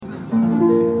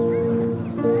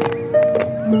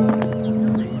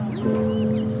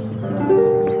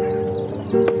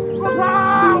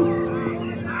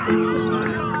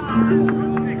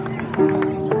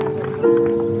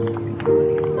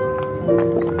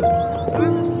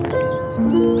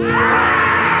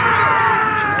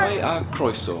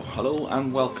Croeso, hello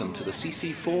and welcome to the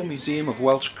CC4 Museum of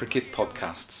Welsh Cricket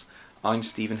podcasts. I'm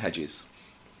Stephen Hedges.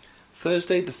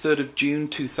 Thursday the 3rd of June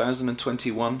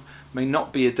 2021 may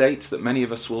not be a date that many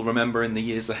of us will remember in the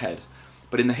years ahead,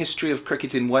 but in the history of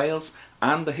cricket in Wales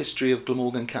and the history of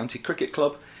Glamorgan County Cricket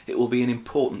Club, it will be an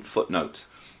important footnote.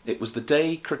 It was the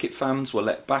day cricket fans were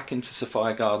let back into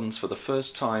Sophia Gardens for the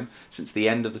first time since the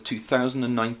end of the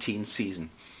 2019 season.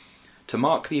 To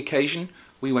mark the occasion,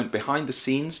 we went behind the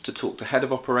scenes to talk to Head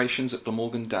of Operations at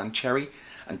Glamorgan Dan Cherry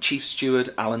and Chief Steward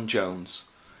Alan Jones.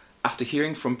 After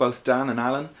hearing from both Dan and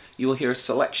Alan, you will hear a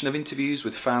selection of interviews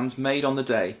with fans made on the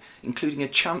day, including a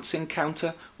chance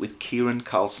encounter with Kieran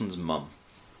Carlson's mum.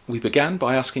 We began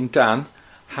by asking Dan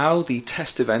how the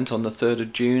test event on the 3rd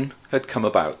of June had come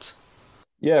about.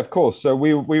 Yeah, of course. So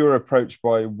we were approached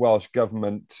by Welsh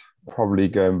Government probably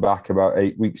going back about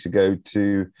 8 weeks ago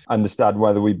to understand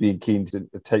whether we'd be keen to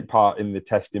take part in the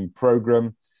testing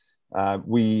programme.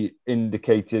 We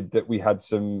indicated that we had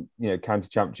some, county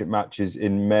championship matches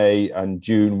in May and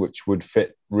June, which would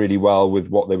fit really well with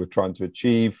what they were trying to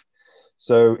achieve.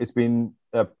 So it's been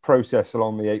a process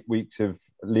along the 8 weeks of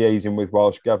liaising with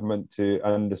Welsh Government to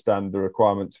understand the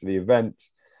requirements for the event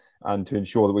and to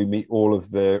ensure that we meet all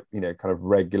of the, kind of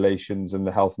regulations and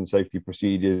the health and safety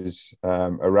procedures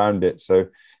around it. So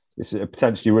it's a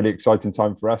potentially really exciting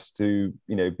time for us to,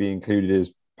 be included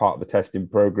as part of the testing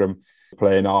programme,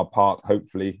 playing our part,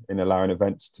 hopefully, in allowing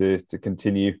events to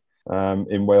continue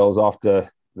in Wales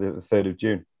after the 3rd of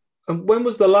June. And when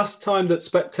was the last time that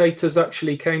spectators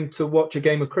actually came to watch a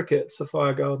game of cricket at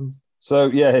Sophia Gardens?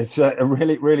 So, yeah, it's a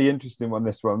really, really interesting one,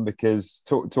 this one, because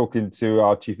talking to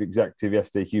our chief executive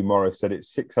yesterday, Hugh Morris, said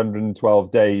it's 612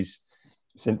 days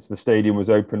since the stadium was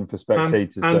open for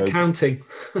spectators. And counting.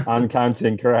 And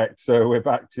counting, correct. So we're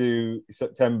back to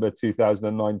September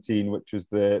 2019, which was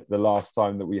the last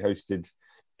time that we hosted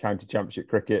county championship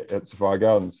cricket at Sophia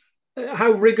Gardens. How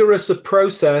rigorous a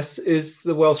process is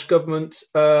the Welsh Government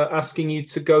asking you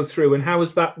to go through, and how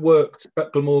has that worked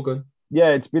at Glamorgan?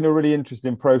 Yeah, it's been a really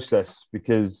interesting process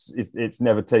because it's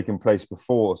never taken place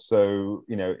before. So,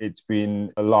 it's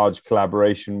been a large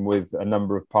collaboration with a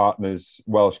number of partners,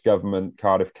 Welsh Government,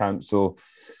 Cardiff Council,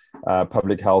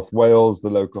 Public Health Wales, the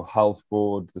local health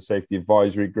board, the Safety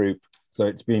Advisory Group. So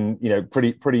it's been,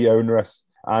 pretty onerous.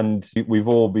 And we've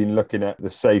all been looking at the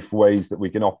safe ways that we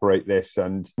can operate this.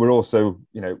 And we're also,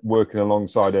 working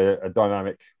alongside a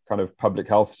dynamic kind of public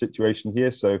health situation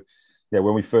here. So,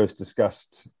 when we first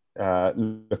discussed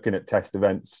looking at test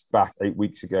events back 8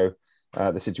 weeks ago,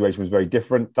 the situation was very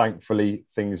different. Thankfully,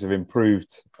 things have improved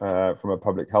from a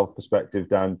public health perspective,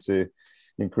 down to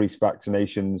increased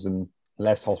vaccinations and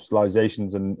less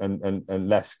hospitalizations and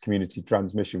less community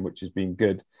transmission, which has been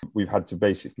good. We've had to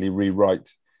basically rewrite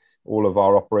all of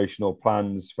our operational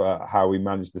plans for how we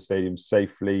manage the stadium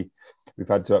safely. We've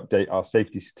had to update our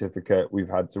safety certificate. We've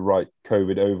had to write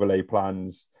COVID overlay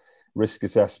plans, risk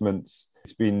assessments.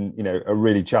 It's been, a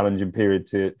really challenging period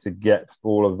to get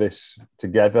all of this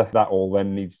together. That all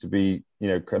then needs to be,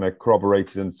 kind of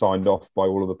corroborated and signed off by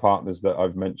all of the partners that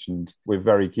I've mentioned. We're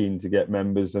very keen to get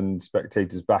members and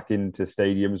spectators back into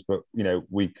stadiums, but,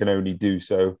 we can only do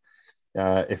so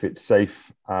if it's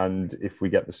safe and if we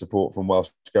get the support from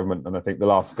Welsh Government. And I think the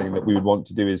last thing that we would want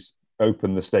to do is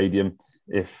open the stadium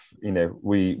if,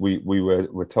 we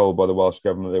were told by the Welsh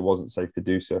Government that it wasn't safe to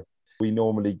do so. We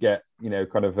normally get,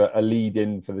 kind of a lead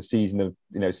in for the season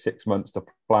of, 6 months to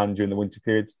plan during the winter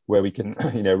periods, where we can,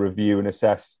 review and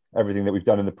assess everything that we've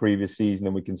done in the previous season,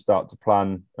 and we can start to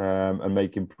plan and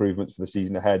make improvements for the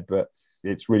season ahead. But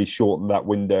it's really shortened that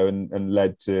window and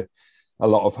led to a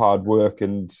lot of hard work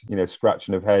and,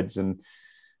 scratching of heads and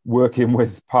working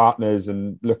with partners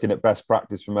and looking at best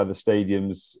practice from other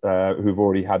stadiums who've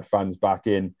already had fans back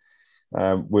in.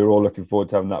 We're all looking forward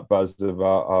to having that buzz of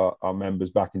our members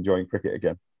back enjoying cricket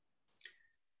again.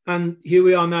 And here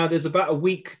we are now. There's about a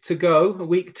week to go. A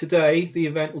week today, the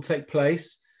event will take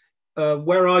place.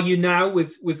 Where are you now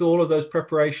with all of those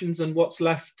preparations, and what's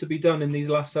left to be done in these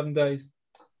last 7 days?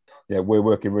 Yeah, we're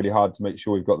working really hard to make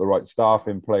sure we've got the right staff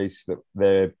in place, that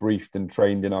they're briefed and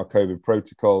trained in our COVID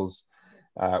protocols.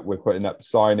 We're putting up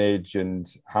signage and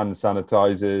hand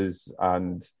sanitizers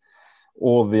and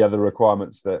all the other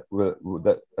requirements that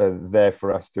are there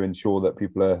for us to ensure that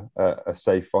people are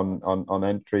safe on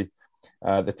entry.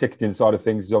 The ticketing side of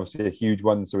things is obviously a huge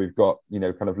one. So we've got,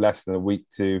 kind of less than a week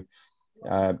to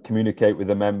communicate with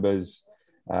the members,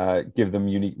 give them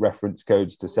unique reference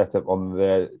codes to set up on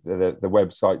the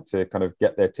website to kind of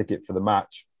get their ticket for the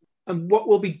match. And what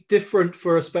will be different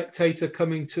for a spectator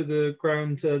coming to the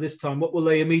ground this time? What will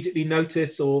they immediately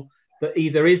notice or that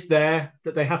either is there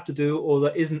that they have to do or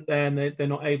that isn't there and they're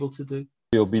not able to do?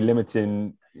 We'll be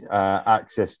limiting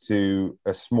access to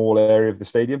a small area of the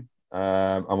stadium,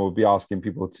 and we'll be asking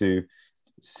people to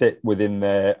sit within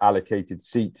their allocated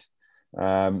seat,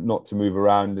 not to move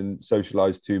around and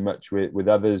socialise too much with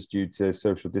others due to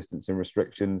social distancing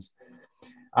restrictions.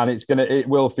 And it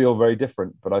will feel very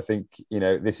different, but I think,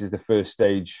 this is the first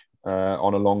stage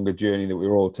on a longer journey that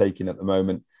we're all taking at the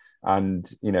moment. And,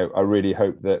 I really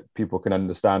hope that people can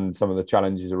understand some of the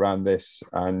challenges around this,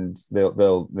 and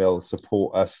they'll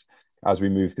support us as we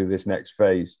move through this next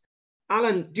phase.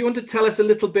 Alan, do you want to tell us a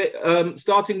little bit,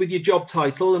 starting with your job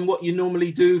title and what you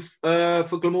normally do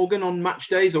for Glamorgan on match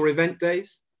days or event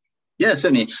days? Yeah,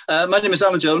 certainly. My name is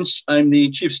Alan Jones. I'm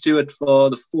the Chief Steward for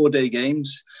the 4-day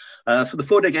games. For the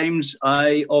 4-day games,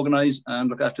 I organise and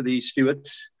look after the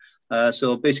stewards.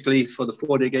 So basically, for the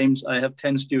 4-day games, I have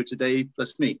 10 stewards a day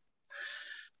plus me.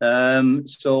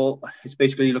 So it's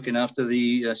basically looking after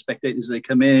the spectators as they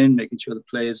come in, making sure the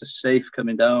players are safe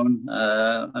coming down,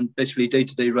 and basically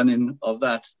day-to-day running of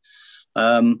that.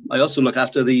 I also look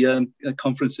after the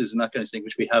conferences and that kind of thing,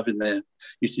 which we have in there.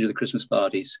 Used to do the Christmas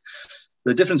parties.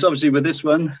 The difference, obviously, with this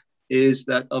one is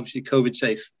that obviously COVID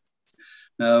safe.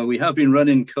 Now, we have been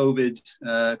running COVID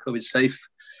safe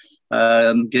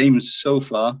games so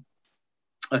far.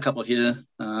 A couple here,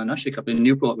 and actually a couple in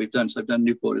Newport we've done. So I've done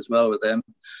Newport as well with them.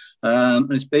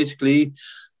 And it's basically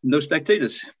no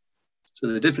spectators. So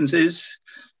the difference is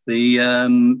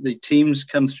the teams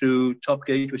come through top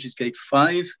gate, which is gate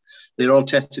 5. They're all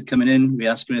tested coming in. We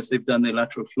ask them if they've done their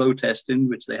lateral flow testing,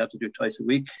 which they have to do twice a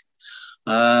week.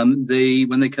 When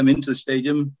they come into the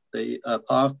stadium, they are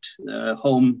parked.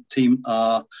 Home team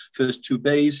are first 2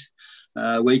 bays,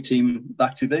 away team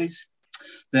back 2 bays.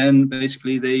 Then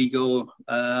basically they go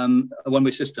a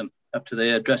one-way system up to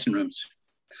their dressing rooms.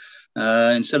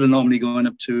 Instead of normally going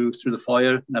up through the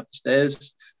foyer and up the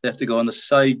stairs, they have to go on the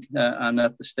side and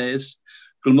up the stairs.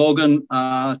 Glamorgan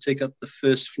take up the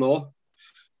first floor,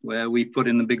 where we put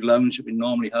in the big lounge that we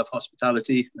normally have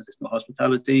hospitality. As there's no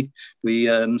hospitality, we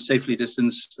safely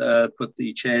distance, put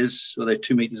the chairs so they're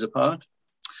 2 meters apart.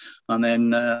 And then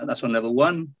that's on level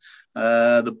 1.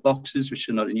 The boxes, which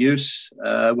are not in use,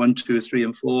 1, 2, 3,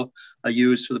 and 4, are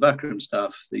used for the backroom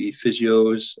staff, the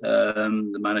physios,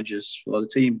 the managers for the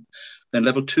team. Then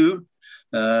level 2,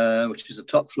 which is the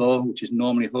top floor, which is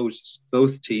normally hosts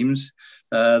both teams.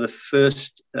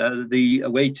 The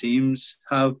away teams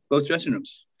have both dressing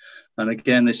rooms. And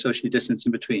again, they're socially distanced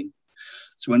in between.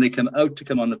 So when they come out to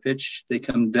come on the pitch, they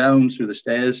come down through the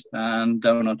stairs and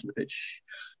down onto the pitch.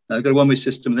 I've got a one-way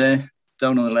system there,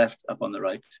 down on the left, up on the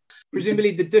right.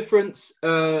 Presumably the difference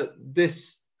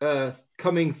this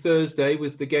coming Thursday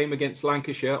with the game against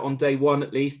Lancashire, on day 1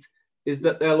 at least, is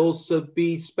that there'll also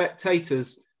be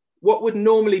spectators. What would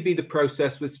normally be the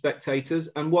process with spectators,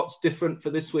 and what's different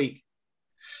for this week?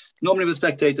 Normally with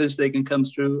spectators, they can come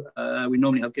through. We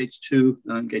normally have gates 2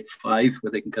 and gate 5 where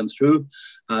they can come through.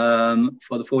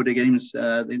 For the 4-day games,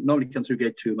 they normally come through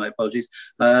gate 2, my apologies.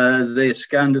 They are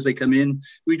scanned as they come in.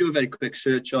 We do a very quick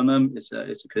search on them. It's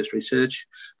a cursory search.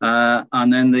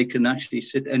 And then they can actually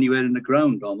sit anywhere in the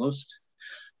ground almost.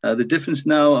 The difference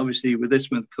now, obviously, with this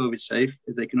one, COVID safe,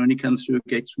 is they can only come through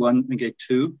gates 1 and gate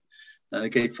 2.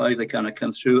 Gate 5, they cannot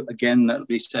come through. Again, that'll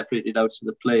be separated out so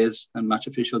the players and match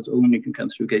officials only can come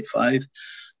through gate 5.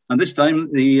 And this time,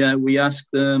 we ask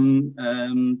them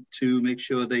to make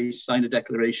sure they sign a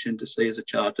declaration to say as a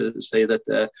charter, to say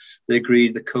that they agree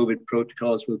the COVID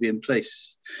protocols will be in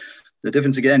place. The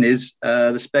difference again is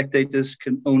the spectators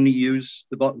can only use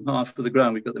the bottom half of the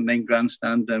ground. We've got the main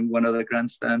grandstand and one other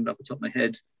grandstand off the top of my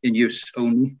head in use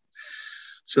only.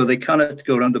 So they cannot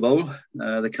go around the bowl.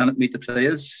 They cannot meet the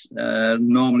players.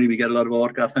 Normally, we get a lot of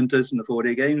autograph hunters in the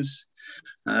 4-day games.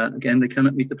 Again, they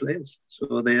cannot meet the players.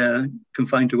 So they are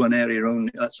confined to one area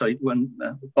only.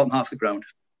 Bottom half of the ground.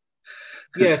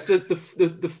 Yes,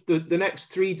 the next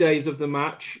 3 days of the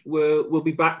match will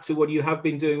be back to what you have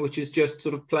been doing, which is just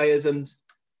sort of players and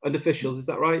officials. Is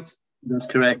that right? That's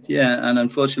correct, yeah. And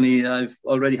unfortunately, I've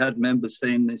already had members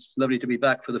saying it's lovely to be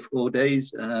back for the 4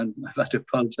 days. And I've had to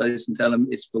apologise and tell them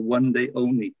it's for 1 day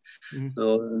only. Mm-hmm.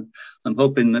 So I'm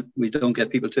hoping that we don't get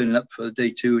people turning up for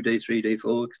day 2, day 3, day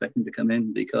 4, expecting to come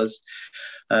in, because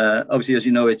obviously, as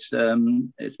you know, it's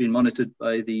been monitored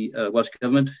by the Welsh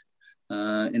Government.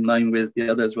 In line with the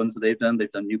other ones that they've done.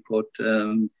 They've done Newport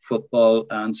football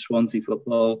and Swansea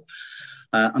football.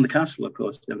 And the Castle, of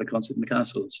course. They have a concert in the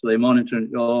Castle. So they're monitoring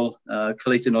it all,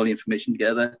 collating all the information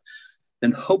together,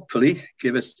 and hopefully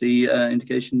give us the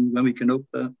indication when we can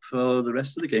open for the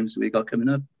rest of the games that we got coming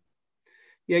up.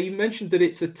 Yeah, you mentioned that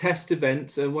it's a test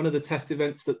event, one of the test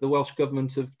events that the Welsh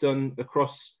Government have done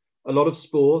across a lot of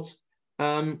sport.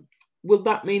 Will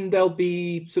that mean there'll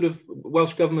be sort of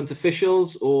Welsh Government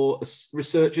officials or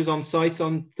researchers on site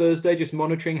on Thursday just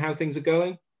monitoring how things are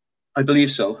going? I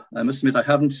believe so. I must admit I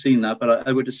haven't seen that, but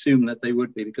I would assume that they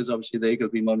would be, because obviously they're going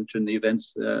to be monitoring the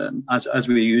events as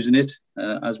we're using it,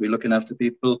 as we're looking after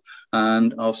people,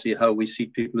 and obviously how we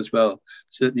seat people as well.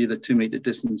 Certainly the 2 metre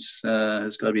distance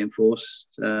has got to be enforced.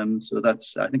 So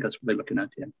I think that's what they're looking at,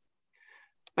 yeah.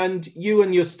 And you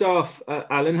and your staff,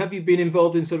 Alan, have you been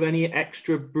involved in sort of any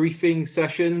extra briefing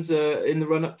sessions in the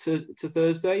run up to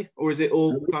Thursday? Or is it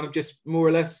all kind of just more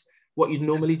or less what you'd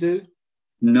normally do?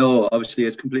 No, obviously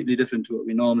it's completely different to what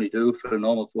we normally do for a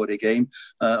normal 4-day game.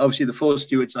 Obviously the 4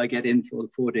 stewards I get in for the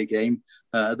 4-day game,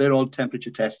 they're all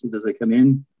temperature tested as they come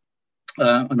in,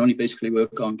 and only basically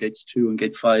work on gates 2 and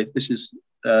gate 5. This is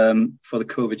for the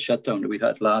COVID shutdown that we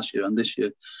had last year and this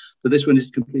year. But this one is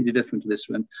completely different to this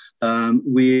one.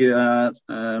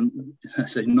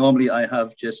 Normally I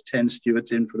have just 10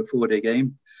 stewards in for the 4-day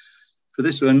game. For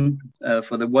this one,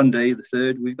 for the 1 day, the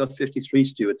 3rd, we've got 53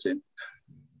 stewards in.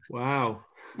 Wow.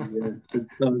 Yeah.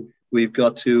 So we've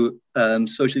got to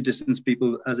socially distance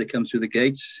people as they come through the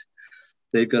gates.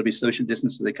 They've got to be social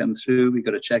distance as they come through. We've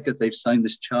got to check it. They've signed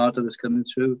this charter that's coming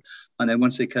through. And then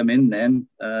once they come in then,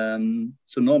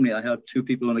 so normally I have 2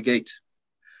 people on a gate.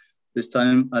 This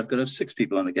time I've got to have 6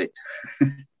 people on a gate.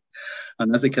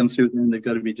 And as they come through, then they've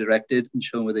got to be directed and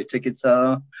shown where their tickets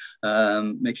are,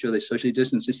 make sure they're socially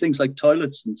distanced. It's things like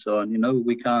toilets and so on. You know,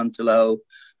 we can't allow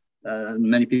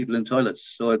many people in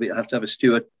toilets. So I have to have a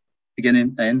steward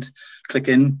beginning, end, click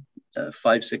in,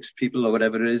 5, 6 people or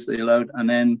whatever it is they allowed, and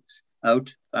then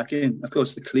out, back in. Of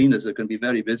course, the cleaners are going to be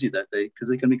very busy that day because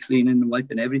they're going to be cleaning and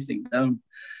wiping everything down,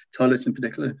 toilets in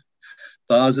particular.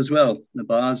 Bars as well, the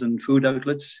bars and food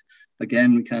outlets.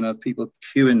 Again, we kind of have people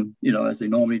queuing, you know, as they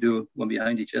normally do, one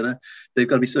behind each other. They've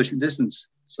got to be social distance.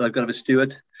 So I've got to have a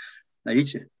steward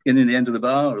each in the end of the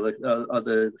bar or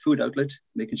the food outlet,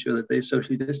 making sure that they're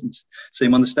socially distanced.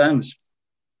 Same on the stands.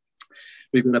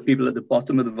 We've got people at the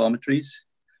bottom of the vomitories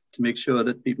to make sure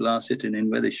that people are sitting in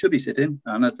where they should be sitting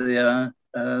and that they are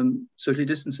socially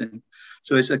distancing.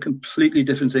 So it's a completely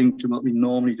different thing to what we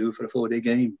normally do for a 4-day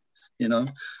game, you know.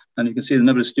 And you can see the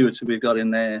number of stewards that we've got in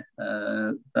there.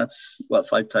 That's,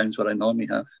 5 times what I normally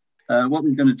have. What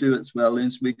we're going to do as well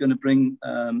is we're going to bring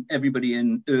everybody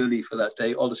in early for that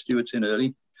day, all the stewards in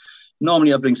early.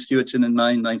 Normally I bring stewards in at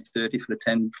 9:30 for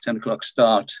the 10 o'clock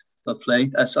start of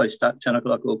play. Start 10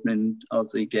 o'clock opening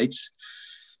of the gates.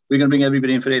 We're going to bring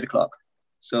everybody in for 8 o'clock.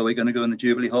 So we're going to go in the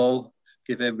Jubilee Hall,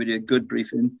 give everybody a good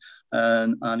briefing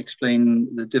and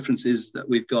explain the differences that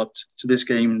we've got to this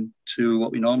game to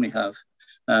what we normally have.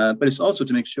 But it's also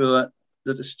to make sure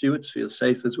that the stewards feel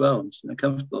safe as well and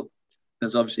comfortable.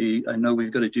 Because obviously I know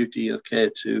we've got a duty of care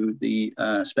to the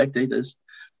spectators,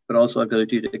 but also I've got a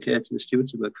duty of care to the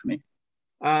stewards who work for me.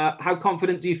 How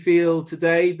confident do you feel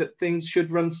today that things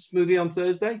should run smoothly on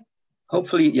Thursday?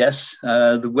 Hopefully, yes.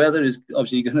 The weather is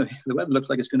obviously the weather looks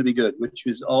like it's going to be good, which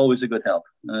is always a good help.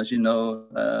 As you know,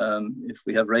 if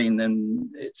we have rain, then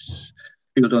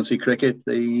people don't see cricket,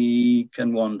 they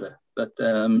can wander. But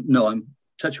no, I'm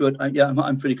touch wood.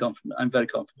 I'm pretty confident. I'm very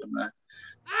confident in that.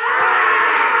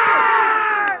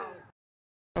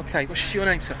 Okay, what's your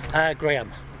name, sir?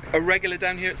 Graham. A regular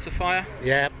down here at Sophia?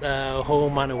 Yeah,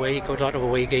 home and away, got a lot of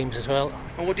away games as well.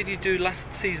 And what did you do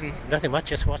last season? Nothing much,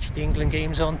 just watched the England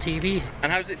games on TV.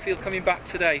 And how does it feel coming back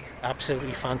today?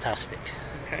 Absolutely fantastic.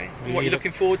 Okay. Really what are you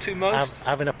looking forward to most?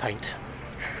 Having a pint.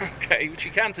 Okay, which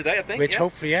you can today, I think. Which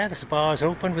hopefully, the bar's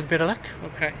open with a bit of luck.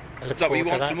 Okay. Is that what you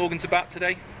want Glamorgan to bat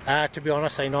today? To be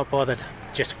honest, I'm not bothered.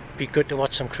 Just be good to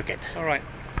watch some cricket. All right.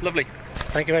 Lovely.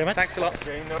 Thank you very much. Thanks a lot.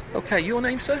 Okay, your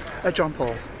name, sir? John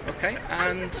Paul. Okay,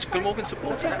 and Glamorgan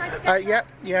supporter?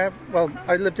 Yeah. Well,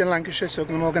 I lived in Lancashire, so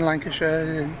Glamorgan,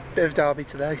 Lancashire, bit of Derby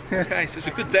today. Okay, so it's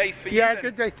a good day for you. Yeah, then.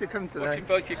 good day to come today. Watching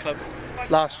both your clubs.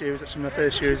 Last year was actually my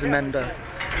first year as a member,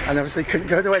 and obviously couldn't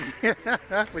go to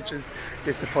any, which is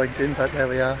disappointing, but there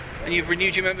we are. And you've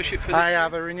renewed your membership for this year? I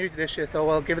have. I renewed this year, thought,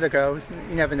 well, give it a go.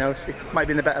 You never know, so it might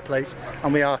be in a better place,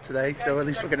 and we are today, so at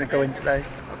least we're going to go in today.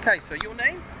 Okay, so your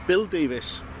name? Bill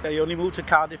Davis. I only moved to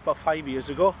Cardiff about 5 years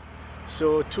ago.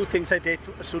 So 2 things I did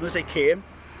as soon as I came: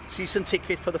 season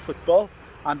ticket for the football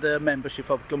and a membership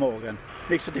of Glamorgan.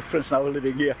 Makes a difference now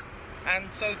living here.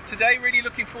 And so today, really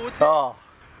looking forward to it? Oh,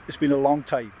 it's been a long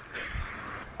time.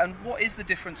 And what is the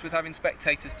difference with having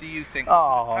spectators, do you think?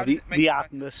 Oh, the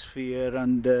atmosphere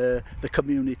and the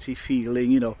community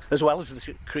feeling, as well as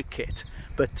the cricket.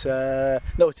 But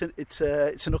no, it's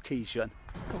an occasion.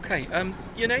 Okay,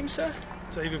 your name, sir?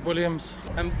 David Williams.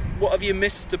 And what have you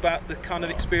missed about the kind of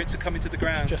experience of coming to the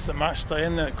ground? Just a match day,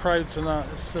 and the crowds and that.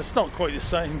 It's not quite the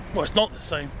same. Well, it's not the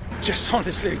same. Just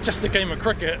honestly, just a game of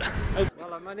cricket.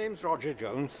 Well, my name's Roger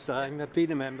Jones. I've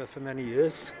been a member for many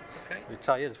years. Okay.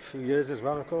 Retired a few years as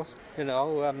well, of course. You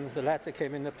know, the letter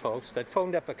came in the post. I'd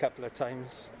phoned up a couple of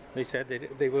times. They said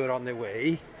they were on their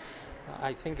way.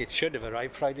 I think it should have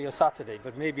arrived Friday or Saturday,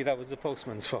 but maybe that was the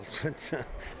postman's fault.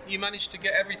 You managed to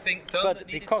get everything done. But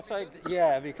because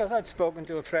I'd spoken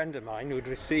to a friend of mine who'd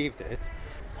received it,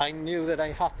 I knew that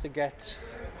I had to get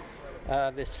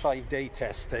this 5-day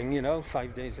test thing,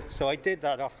 5 days. So I did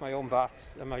that off my own bat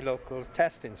at my local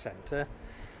testing centre,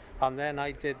 and then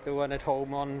I did the one at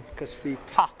home because the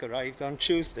pack arrived on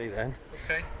Tuesday then.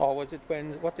 Okay. Or was it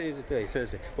Wednesday? What day is it today?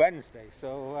 Thursday. Wednesday.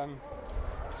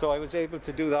 So I was able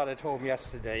to do that at home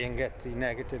yesterday and get the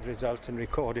negative result and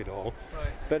record it all.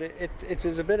 Right. But it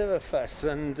was a bit of a fuss,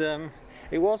 and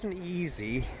it wasn't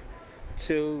easy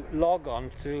to log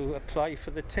on to apply for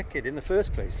the ticket in the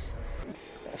first place.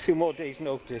 A few more days'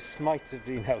 notice might have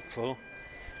been helpful,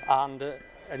 and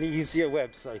an easier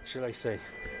website, shall I say.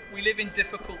 We live in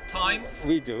difficult times.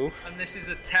 We do. And this is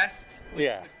a test which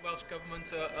the Welsh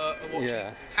Government are watching.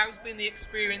 Yeah. How's been the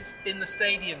experience in the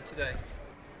stadium today?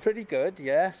 Pretty good,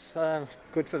 yes.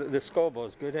 Good for the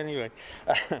scoreboard's good anyway.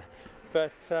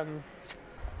 But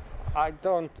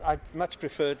I'd much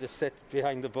prefer to sit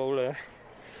behind the bowler.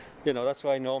 That's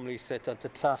why I normally sit at the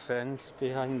taff end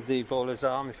behind the bowler's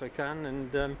arm if I can.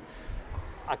 And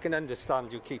I can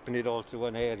understand you keeping it all to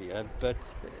one area, but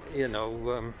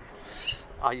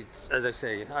as I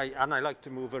say, I like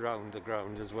to move around the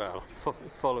ground as well.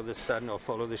 Follow the sun or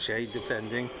follow the shade,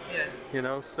 depending.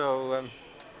 Yeah. So.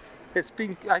 I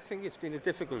think it's been a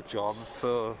difficult job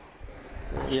for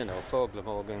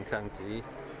Glamorgan County,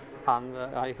 and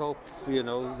I hope,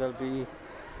 there'll be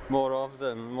more of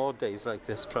them, more days like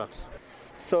this perhaps.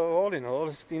 So all in all,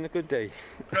 it's been a good day.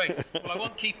 Great. Well, I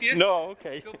won't keep you. No,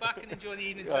 okay. Go back and enjoy the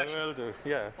evening session. I will do,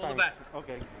 yeah. All the thanks. best.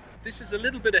 Okay. This is a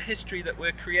little bit of history that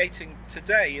we're creating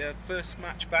today. First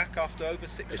match back after over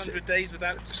 600 days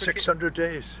without cricket. 600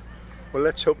 days. Well,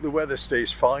 let's hope the weather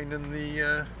stays fine and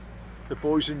the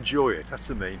boys enjoy it. That's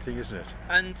the main thing, isn't it?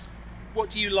 And what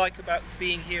do you like about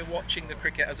being here watching the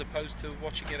cricket as opposed to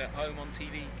watching it at home on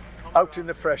TV? Out in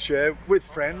the fresh air with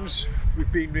friends. We've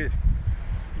been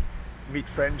meet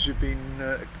friends who've been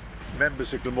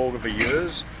members of Glamorgan for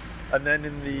years, and then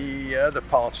in the other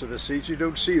parts of the season you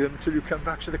don't see them until you come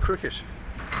back to the cricket.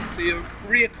 So you're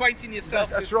reacquainting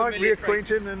yourself That's with right, familiar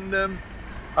reacquainting faces. and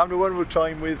having a wonderful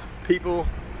time with people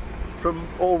from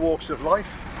all walks of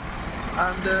life,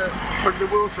 and putting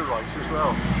the world to rights as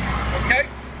well. Okay,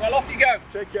 well off you go.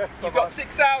 Take care. You've got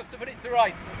 6 hours to put it to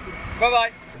rights.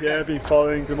 Bye-bye. Yeah, I've been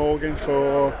following Glamorgan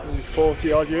for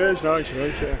 40 odd years now, I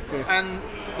suppose. Yeah. And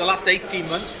the last 18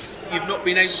 months, you've not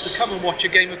been able to come and watch a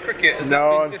game of cricket. Has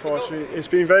No, that been unfortunately, difficult? it's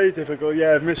been very difficult.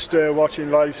 Yeah, I've missed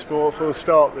watching live sport for the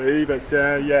start, really, but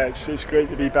it's great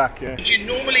to be back. Yeah. Do you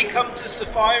normally come to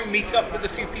Sophia and meet up with a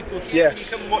few people here? Yes.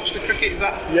 Can you come and watch the cricket? Is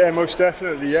that? Yeah, most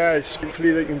definitely. Yeah,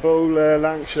 hopefully they can bowl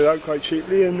Lancashire out quite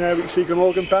cheaply, and we can see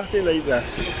Glamorgan batting later.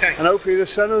 Okay. And hopefully the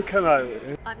sun will come out.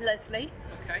 I'm Leslie.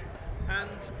 Okay.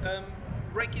 And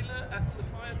regular at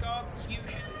Sophia Gardens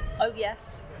usually? Oh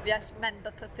yes,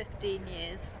 member for 15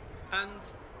 years.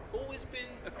 And always been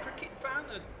a cricket fan?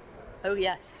 Oh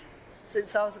yes,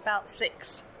 since I was about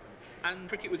 6. And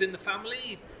cricket was in the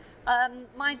family?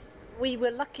 We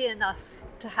were lucky enough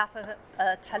to have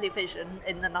a television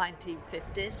in the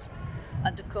 1950s,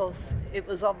 and of course it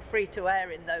was on free to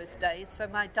air in those days, so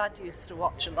my dad used to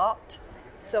watch a lot.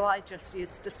 So I just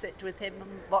used to sit with him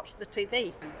and watch the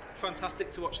TV.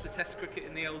 Fantastic to watch the Test cricket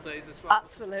in the old days as well.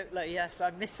 Absolutely, yes. I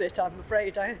miss it. I'm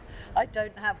afraid I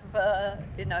don't have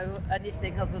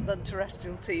anything other than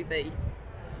terrestrial TV.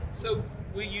 So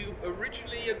were you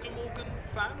originally a Glamorgan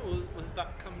fan, or was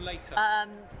that come later?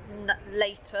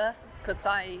 Later, because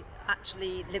I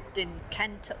actually lived in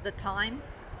Kent at the time,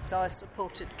 so I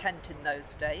supported Kent in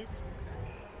those days.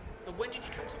 And when did you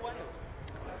come to Wales?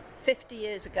 50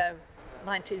 years ago.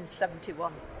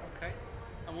 1971. Okay.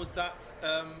 And was that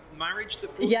marriage that...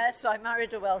 Yes, I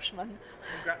married a Welshman.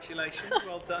 Congratulations,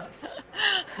 well done.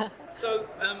 So,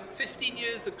 15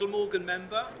 years a Glamorgan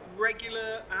member,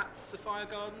 regular at Sophia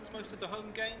Gardens, most of the home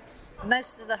games?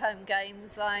 Most of the home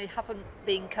games. I haven't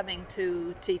been coming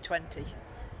to T20.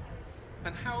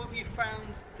 And how have you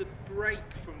found the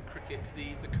break from cricket,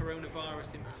 the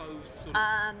coronavirus imposed sort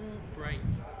of break?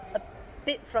 A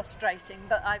bit frustrating,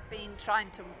 but I've been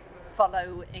trying to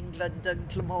follow England and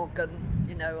Glamorgan,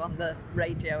 you know, on the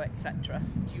radio, etc.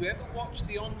 Do you ever watch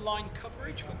the online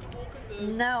coverage for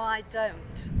Glamorgan? No, I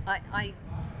don't. I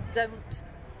don't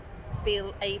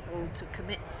feel able to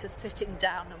commit to sitting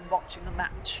down and watching a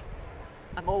match.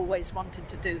 I'm always wanting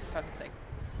to do something.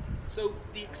 So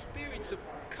the experience of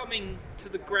coming to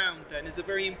the ground then is a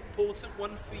very important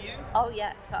one for you? Oh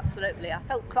yes, absolutely. I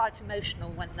felt quite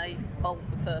emotional when they bowled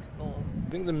the first ball. I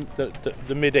think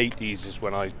the mid-80s is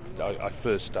when I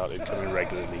first started coming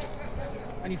regularly.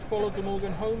 And you followed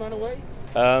Glamorgan home and away?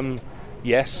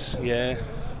 Yes, yeah.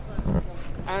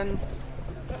 And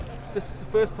this is the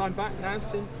first time back now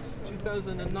since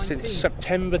 2019? Since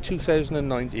September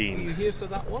 2019. Were you here for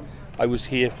that one? I was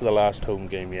here for the last home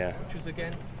game, yeah. Which was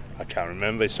against? I can't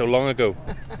remember, it's so long ago.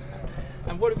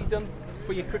 And what have you done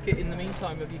for your cricket in the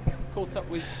meantime? Have you caught up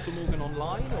with Glamorgan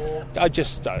online? Or? I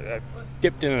just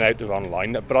dipped in and out of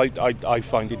online, but I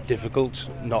find it difficult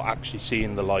not actually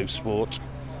seeing the live sport.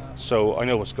 So I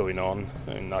know what's going on,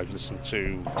 and I've listened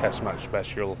to Test Match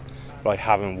Special, but I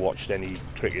haven't watched any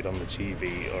cricket on the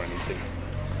TV or anything.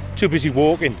 Too busy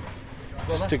walking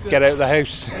to get out of the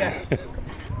house. Yes.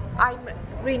 I'm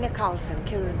Rena Carlson,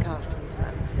 Kieran Carlson's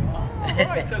mum.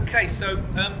 Right, okay, so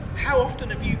how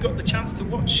often have you got the chance to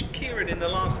watch Kieran in the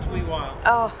last wee while?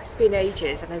 Oh, it's been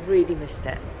ages and I've really missed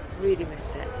it. Really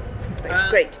missed it. But it's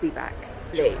great to be back.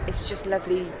 Really. It's just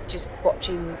lovely just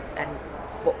watching and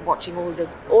watching all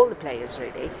the players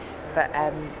really. But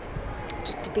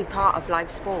just to be part of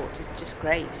live sport is just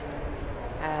great.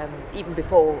 Even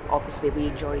before, obviously, we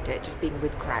enjoyed it, just being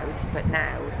with crowds, but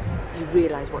now you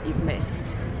realise what you've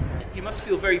missed. You must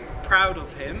feel very proud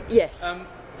of him. Yes.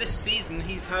 This season,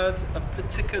 he's had a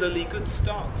particularly good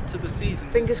start to the season.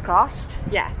 Fingers crossed.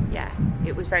 Yeah.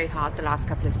 It was very hard the last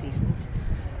couple of seasons,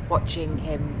 watching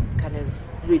him kind of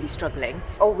really struggling.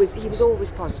 He was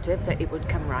always positive that it would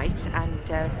come right, and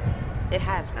it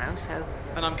has now, so...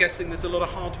 And I'm guessing there's a lot of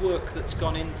hard work that's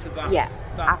gone into that. Yeah,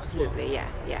 absolutely,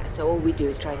 yeah. So all we do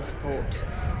is try and support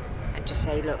and just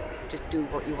say, look, just do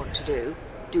what you want to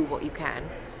do what you can.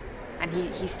 And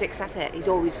he sticks at it. He's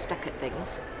always stuck at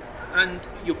things. And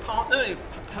your partner, your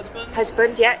husband?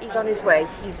 Husband, yeah, he's on his way.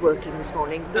 He's working this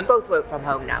morning. We both work from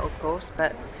home now, of course,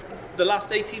 but... The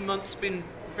last 18 months have been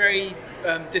very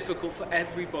difficult for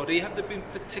everybody. Have there been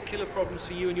particular problems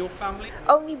for you and your family?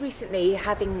 Only recently,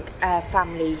 having a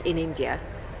family in India,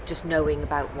 just knowing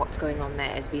about what's going on there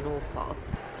has been awful.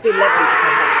 It's been lovely to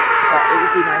come back, but it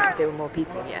would be nice if there were more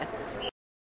people here.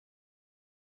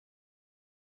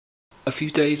 A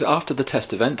few days after the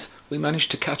test event, we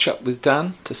managed to catch up with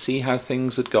Dan to see how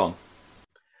things had gone.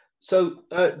 So,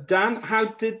 Dan, how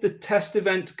did the test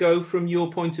event go from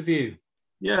your point of view?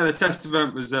 Yeah, the test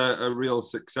event was a real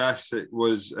success. It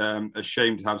was a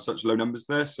shame to have such low numbers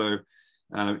there. So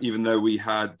even though we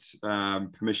had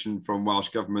permission from Welsh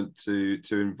Government to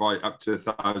invite up to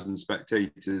 1,000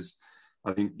 spectators,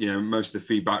 I think most of the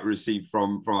feedback received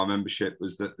from our membership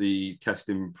was that the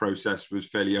testing process was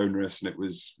fairly onerous and it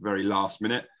was very last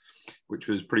minute, which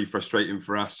was pretty frustrating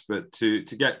for us. But to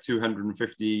get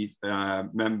 250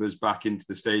 members back into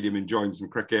the stadium enjoying some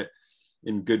cricket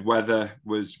in good weather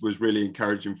was really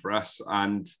encouraging for us.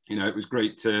 And it was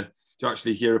great to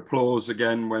actually hear applause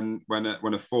again when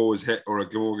a four was hit or a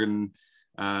Glamorgan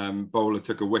bowler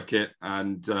took a wicket,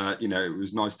 and it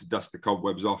was nice to dust the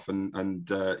cobwebs off and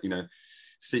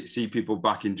see people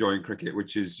back enjoying cricket,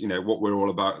 which is what we're all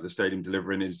about at the stadium,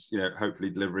 delivering is hopefully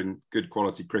delivering good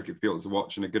quality cricket fields to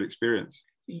watch and a good experience.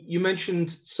 You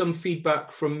mentioned some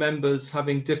feedback from members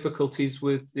having difficulties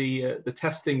with the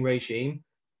testing regime.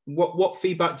 What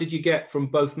feedback did you get from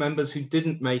both members who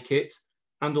didn't make it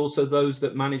and also those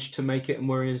that managed to make it and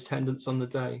were in attendance on the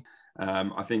day?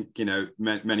 I think,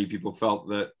 many people felt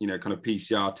that, kind of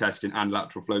PCR testing and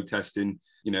lateral flow testing,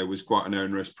 was quite an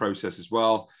onerous process as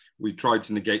well. We tried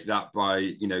to negate that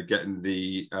by, getting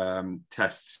the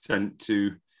tests sent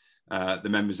to the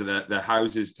members of their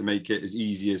houses to make it as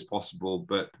easy as possible.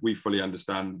 But we fully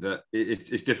understand that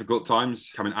it's difficult times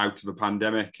coming out of a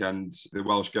pandemic, and the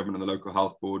Welsh Government and the local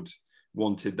health board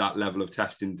wanted that level of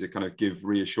testing to kind of give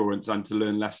reassurance and to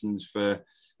learn lessons for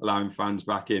allowing fans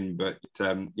back in. But,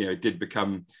 it did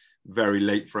become very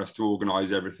late for us to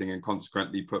organise everything, and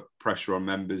consequently put pressure on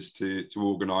members to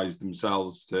organise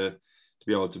themselves to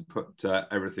be able to put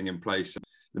everything in place.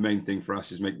 The main thing for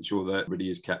us is making sure that everybody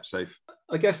is kept safe.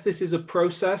 I guess this is a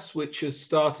process which has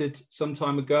started some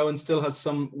time ago and still has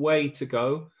some way to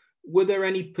go. Were there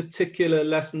any particular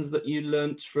lessons that you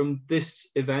learnt from this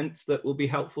event that will be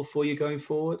helpful for you going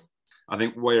forward? I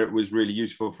think where it was really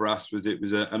useful for us was it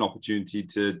was an opportunity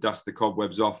to dust the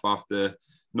cobwebs off after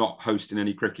not hosting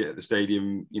any cricket at the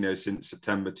stadium, since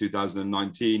September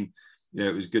 2019.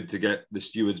 it was good to get the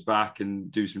stewards back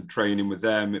and do some training with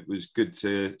them. It was good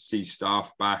to see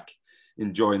staff back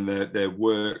enjoying their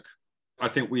work. I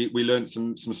think we learned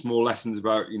some small lessons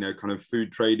about, kind of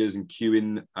food traders and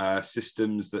queuing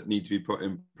systems that need to be put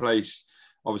in place.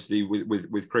 Obviously,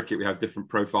 with cricket, we have different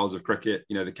profiles of cricket.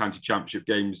 The county championship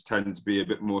games tend to be a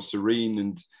bit more serene,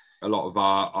 and a lot of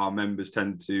our members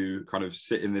tend to kind of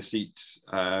sit in their seats,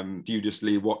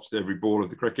 studiously watch every ball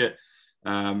of the cricket.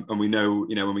 And we know,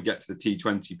 when we get to the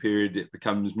T20 period, it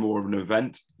becomes more of an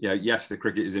event. Yes, the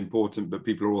cricket is important, but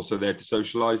people are also there to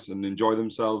socialise and enjoy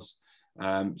themselves.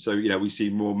 So we see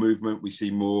more movement, we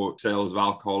see more sales of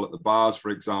alcohol at the bars,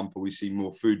 for example. We see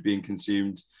more food being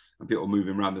consumed and people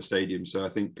moving around the stadium. So I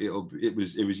think it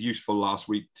was useful last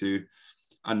week to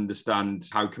understand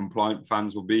how compliant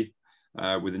fans will be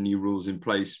with the new rules in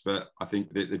place. But I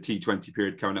think that the T20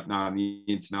 period coming up now and the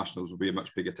internationals will be a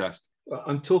much bigger test. Well,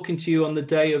 I'm talking to you on the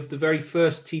day of the very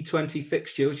first T20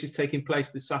 fixture, which is taking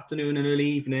place this afternoon and early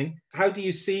evening. How do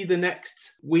you see the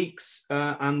next weeks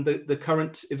and the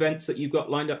current events that you've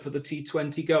got lined up for the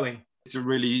T20 going? It's a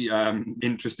really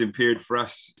interesting period for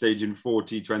us, staging 4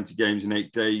 T20 games in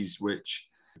 8 days, which,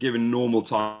 given normal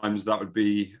times, that would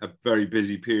be a very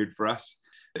busy period for us.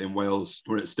 In Wales,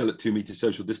 we're still at 2 metre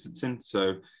social distancing.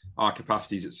 So our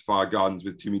capacities at Sapphire Gardens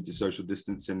with 2 metre social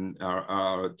distancing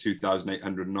are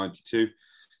 2,892.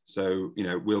 So,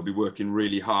 we'll be working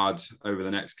really hard over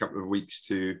the next couple of weeks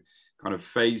to kind of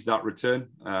phase that return.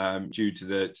 Due to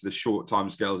the short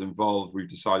timescales involved, we've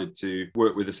decided to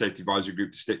work with the safety advisory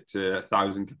group to stick to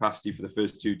 1,000 capacity for the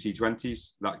first 2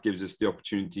 T20s. That gives us the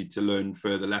opportunity to learn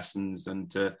further lessons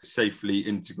and to safely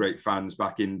integrate fans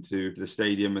back into the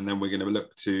stadium. And then we're going to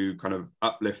look to kind of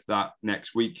uplift that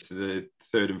next week to the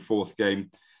 3rd and 4th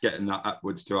game, getting that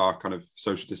upwards to our kind of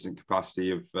social distance capacity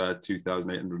of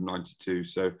 2,892.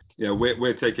 So,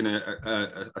 we're taking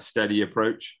a steady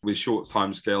approach. With short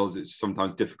timescales, it's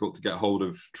sometimes difficult to get hold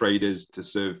of traders to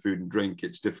serve food and drink.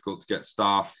 It's difficult to get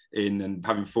staff in, and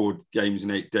having 4 games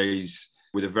in 8 days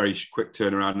with a very quick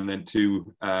turnaround and then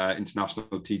 2 international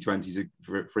T20s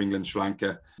for England, Sri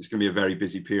Lanka. It's going to be a very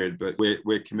busy period, but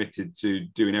we're committed to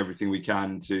doing everything we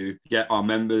can to get our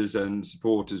members and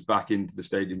supporters back into the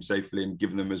stadium safely and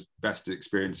giving them as best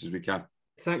experience as we can.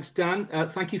 Thanks, Dan.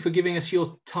 Thank you for giving us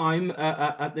your time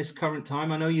at this current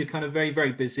time. I know you're kind of very,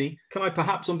 very busy. Can I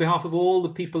perhaps, on behalf of all the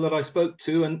people that I spoke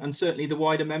to and certainly the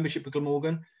wider membership of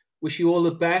Glamorgan, wish you all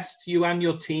the best, you and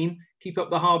your team. Keep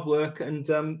up the hard work, and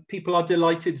people are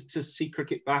delighted to see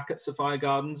cricket back at Sapphire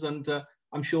Gardens, and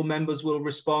I'm sure members will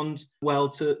respond well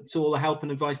to all the help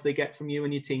and advice they get from you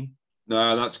and your team.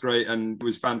 No, that's great, and it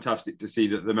was fantastic to see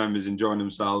that the members enjoying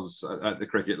themselves at the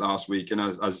cricket last week. And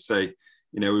as I say,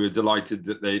 we were delighted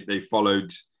that they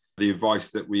followed the advice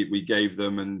that we gave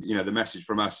them, and the message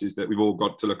from us is that we've all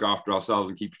got to look after ourselves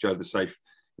and keep each other safe.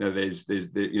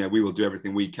 We will do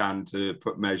everything we can to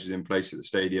put measures in place at the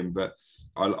stadium, but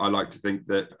I like to think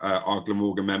that our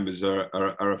Glamorgan members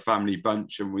are a family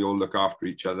bunch, and we all look after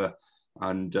each other.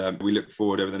 And we look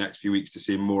forward over the next few weeks to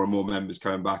seeing more and more members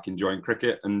coming back enjoying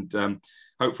cricket, and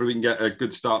hopefully we can get a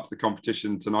good start to the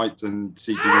competition tonight and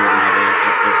see Glamorgan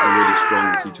have a really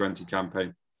strong T20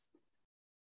 campaign.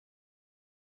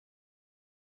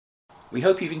 We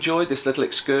hope you've enjoyed this little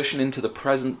excursion into the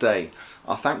present day.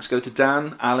 Our thanks go to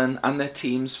Dan, Alan and their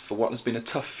teams for what has been a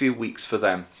tough few weeks for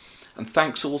them. And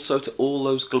thanks also to all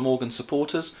those Glamorgan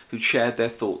supporters who shared their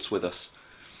thoughts with us.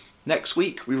 Next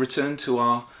week we return to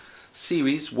our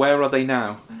series Where Are They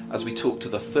Now? As we talk to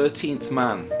the 13th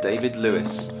man, David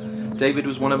Lewis. David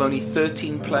was one of only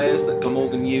 13 players that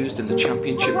Glamorgan used in the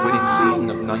championship winning season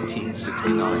of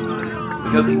 1969. We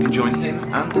hope you can join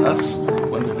him and us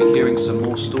when we'll be hearing some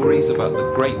more stories about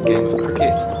the great game of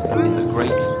cricket in the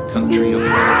great country of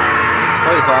Wales.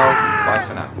 Hwyl fawr, bye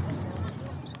for now.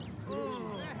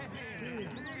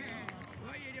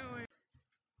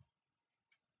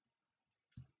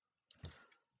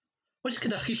 Oes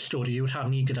gyda chi stori i'w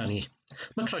rhannu gyda ni?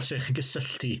 Mae croeso i chi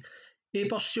gysylltu.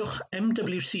 E-bostiwch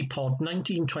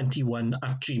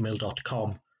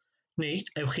mwcpod1921@gmail.com neu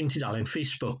ewch i'n tudalen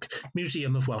Facebook,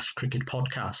 Museum of Welsh Cricket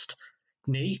Podcast,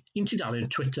 neu i'n tudalen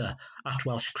Twitter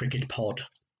 @Welsh Cricket Pod.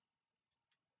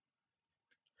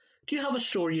 Do you have a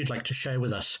story you'd like to share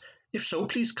with us? If so,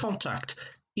 please contact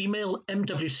email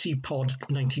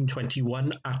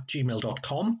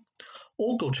mwcpod1921@gmail.com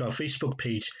or go to our Facebook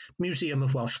page, Museum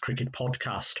of Welsh Cricket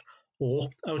Podcast, or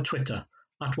our Twitter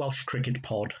 @Welsh Cricket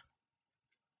Pod.